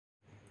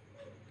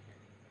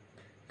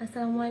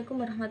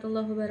Assalamualaikum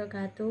warahmatullahi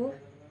wabarakatuh.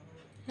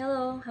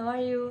 Hello, how are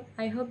you?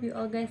 I hope you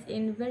all guys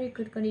in very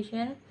good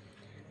condition.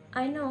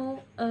 I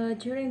know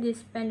during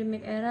this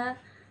pandemic era,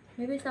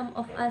 maybe some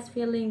of us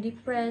feeling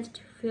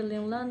depressed,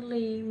 feeling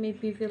lonely,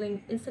 maybe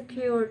feeling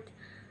insecure.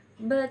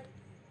 But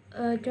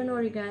don't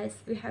worry, guys.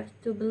 We have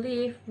to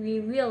believe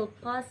we will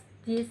pass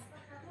this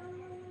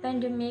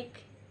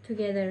pandemic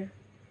together.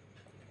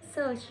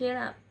 So cheer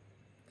up.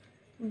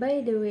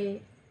 By the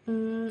way,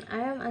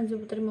 I am Anzu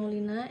Putri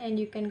Maulina, and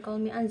you can call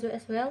me Anzu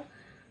as well.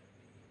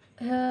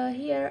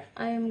 Here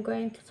I am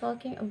going to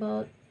talking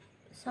about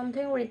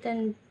something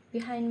written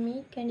behind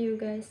me. Can you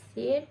guys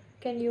see it?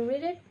 Can you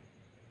read it?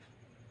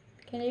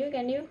 Can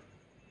you?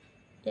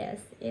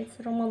 Yes,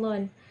 it's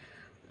Ramadan.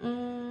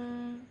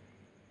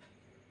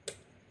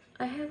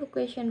 I have a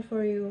question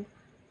for you.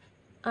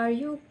 Are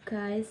you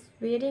guys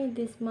waiting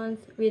this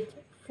month with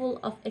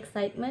full of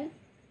excitement?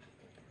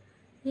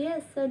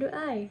 Yes, so do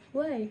I.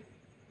 Why?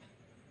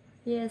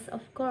 Yes,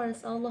 of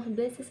course, Allah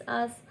blesses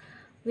us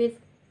with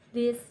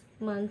this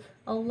month.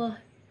 Allah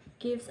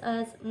gives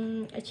us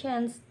a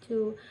chance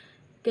to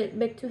get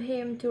back to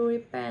Him, to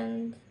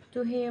repent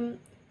to Him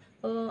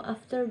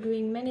after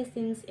doing many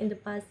sins in the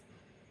past.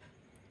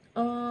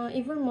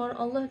 Even more,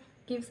 Allah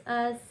gives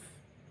us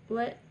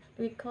what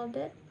we call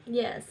that?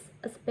 Yes,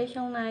 a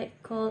special night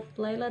called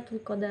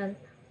Lailatul Qadar.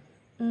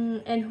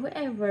 And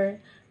whoever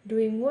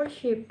doing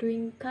worship,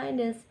 doing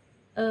kindness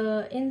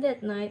in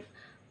that night,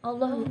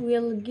 Allah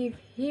will give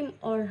him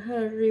or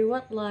her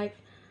reward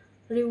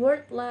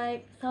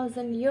like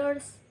 1,000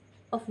 years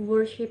of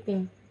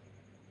worshipping.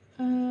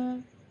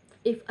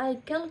 If I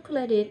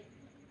calculate it,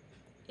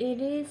 it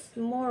is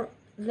more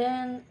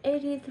than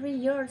 83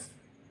 years,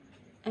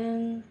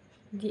 and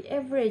the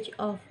average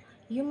of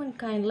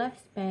humankind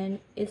lifespan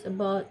is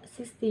about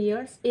 60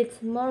 years.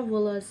 It's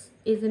marvelous,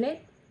 isn't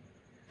it?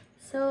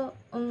 So,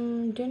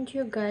 don't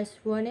you guys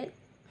want it?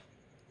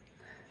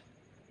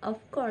 Of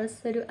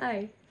course, so do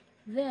I.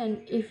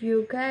 Then, if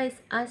you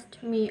guys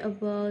asked me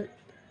about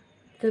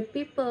the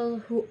people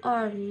who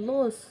are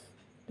lost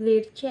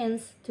their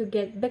chance to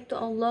get back to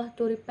Allah,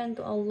 to repent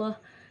to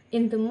Allah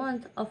in the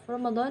month of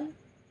Ramadan,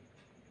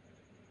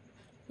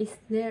 is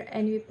there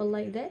any people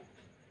like that?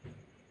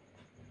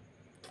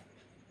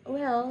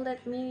 Well,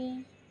 let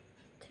me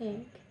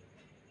think.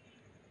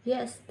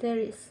 Yes, there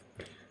is.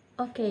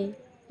 Okay,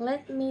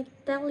 let me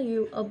tell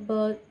you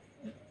about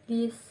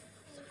these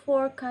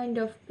four kind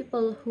of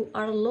people who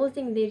are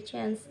losing their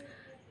chance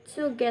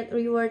to get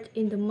reward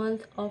in the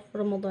month of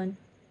Ramadan.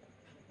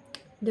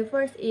 The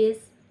first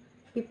is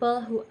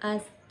people who are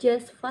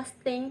just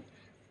fasting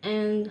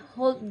and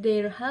hold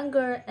their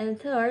hunger and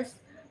thirst,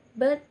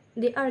 but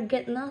they are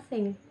get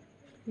nothing.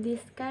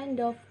 This kind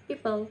of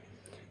people,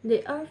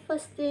 they are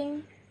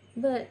fasting,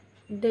 but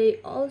they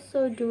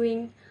also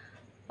doing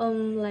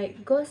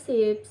like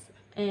gossips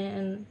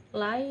and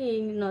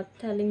lying, not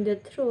telling the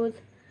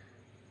truth,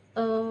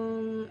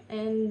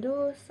 and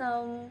do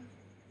some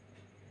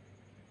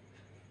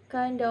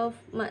kind of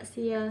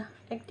maksiat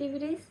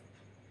activities.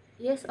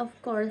 Yes, of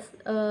course,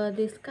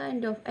 this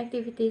kind of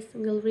activities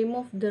will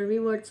remove the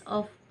rewards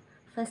of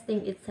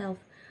fasting itself.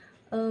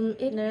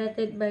 It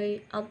narrated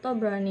by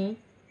Al-Tabrani.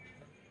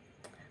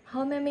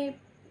 How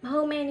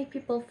many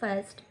people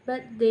fast,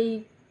 but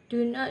they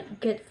do not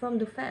get from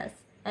the fast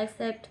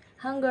except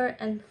hunger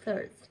and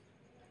thirst.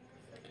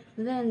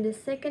 Then the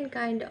second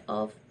kind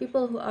of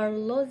people who are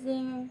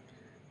losing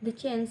the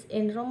chance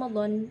in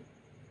Ramadan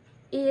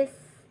is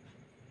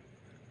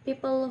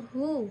people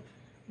who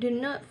do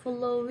not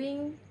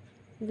following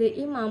the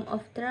Imam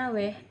of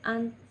Taraweh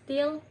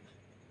until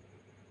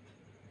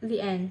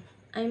the end.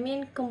 I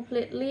mean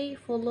completely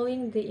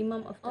following the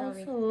Imam of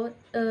Taraweh. Also,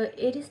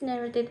 it is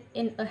narrated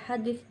in a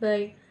hadith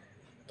by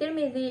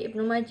Tirmidhi,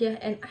 Ibn Majah,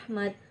 and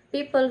Ahmad.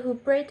 People who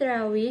pray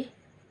Tarawih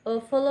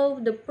follow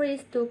the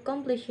priest to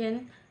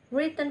completion,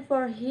 return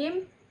for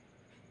him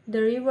the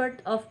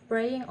reward of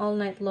praying all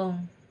night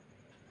long.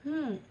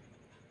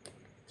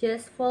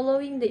 Just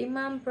following the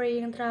Imam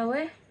praying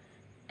Tarawih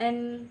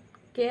and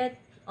get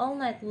all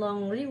night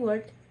long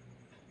reward,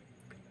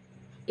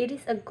 it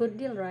is a good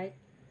deal, right?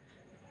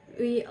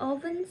 We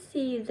often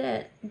see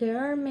that there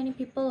are many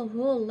people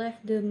who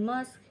left the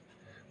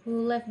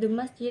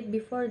masjid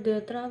before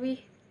the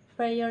Tarawih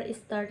prayer is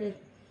started.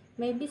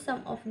 Maybe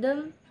some of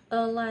them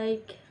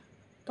like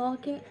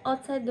talking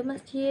outside the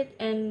masjid,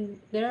 and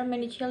there are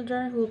many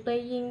children who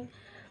playing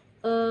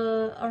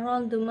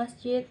around the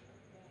masjid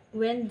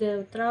when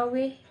the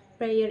Tarawih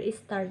prayer is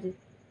started.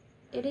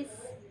 It is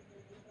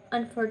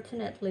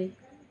unfortunately.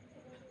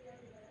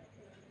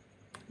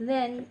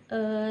 Then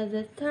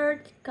the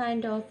third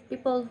kind of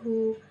people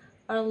who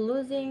are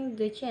losing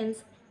the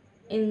chance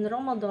in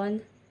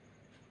Ramadan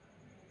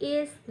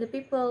is the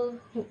people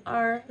who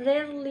are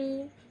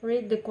rarely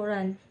read the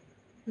Quran.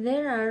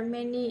 There are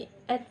many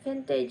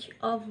advantage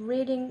of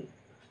reading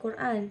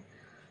Quran.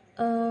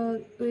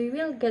 We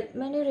will get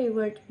many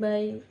reward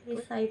by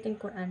reciting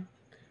Quran.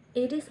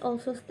 It is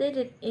also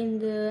stated in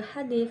the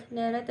hadith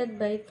narrated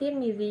by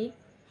Tirmidhi,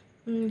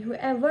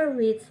 whoever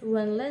reads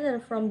one letter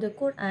from the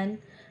Quran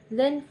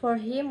then for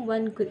him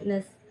one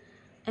goodness,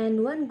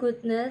 and one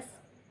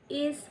goodness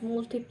is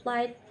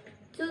multiplied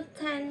to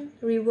 10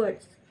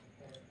 rewards.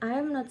 I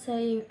am not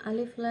saying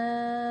alif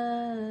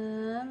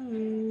lam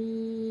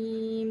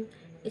mim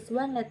is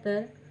one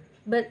letter,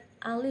 but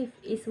alif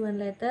is one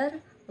letter,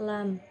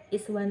 lam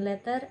is one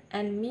letter,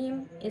 and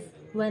mim is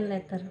one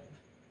letter.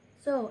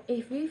 So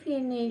if we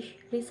finish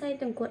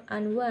reciting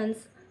Quran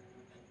once,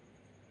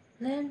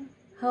 then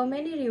how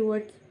many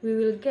rewards we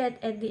will get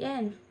at the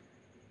end?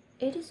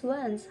 It is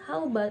once.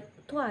 How about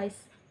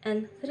twice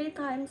and 3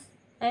 times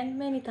and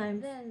many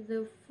times? Then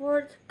the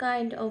fourth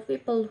kind of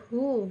people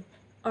who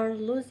are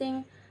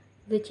losing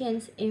the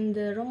chance in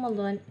the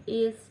Ramadan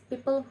is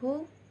people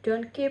who do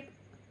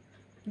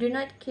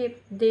not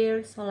keep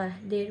their salah,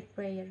 their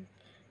prayer.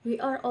 We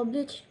are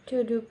obliged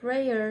to do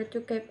prayer,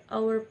 to keep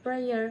our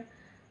prayer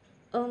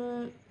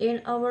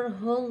in our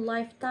whole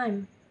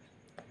lifetime.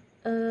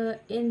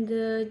 In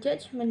the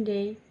Judgment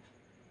Day,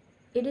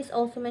 it is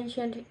also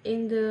mentioned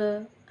in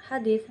the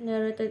hadith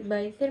narrated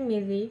by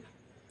Tirmidhi.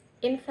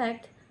 In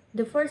fact,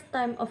 the first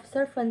time of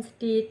servant's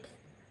deed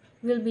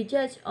will be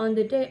judged on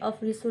the day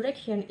of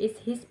resurrection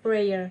is his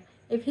prayer.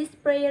 If his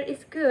prayer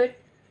is good,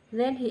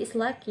 then he is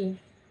lucky.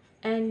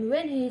 And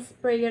when his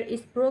prayer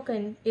is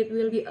broken, it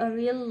will be a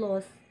real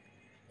loss.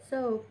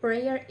 So,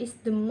 prayer is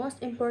the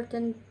most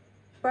important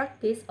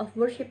practice of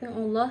worshiping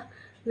Allah.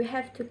 We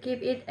have to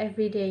keep it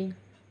every day.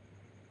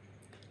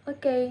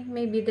 Okay,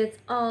 maybe that's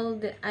all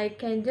that I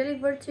can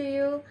deliver to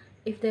you.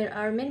 If there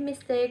are many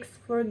mistakes,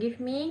 forgive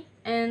me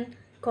and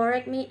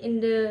correct me in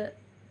the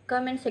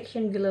comment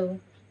section below.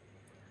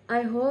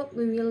 I hope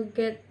we will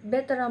get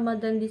better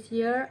Ramadan this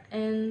year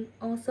and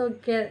also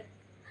get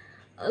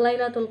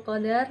Lailatul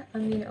Qadar.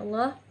 Amin ya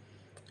Allah.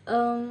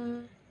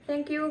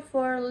 Thank you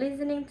for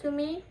listening to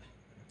me,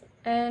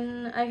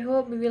 and I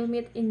hope we will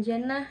meet in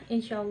Jannah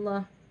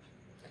inshallah.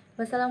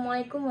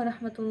 Wassalamualaikum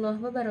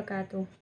warahmatullahi wabarakatuh.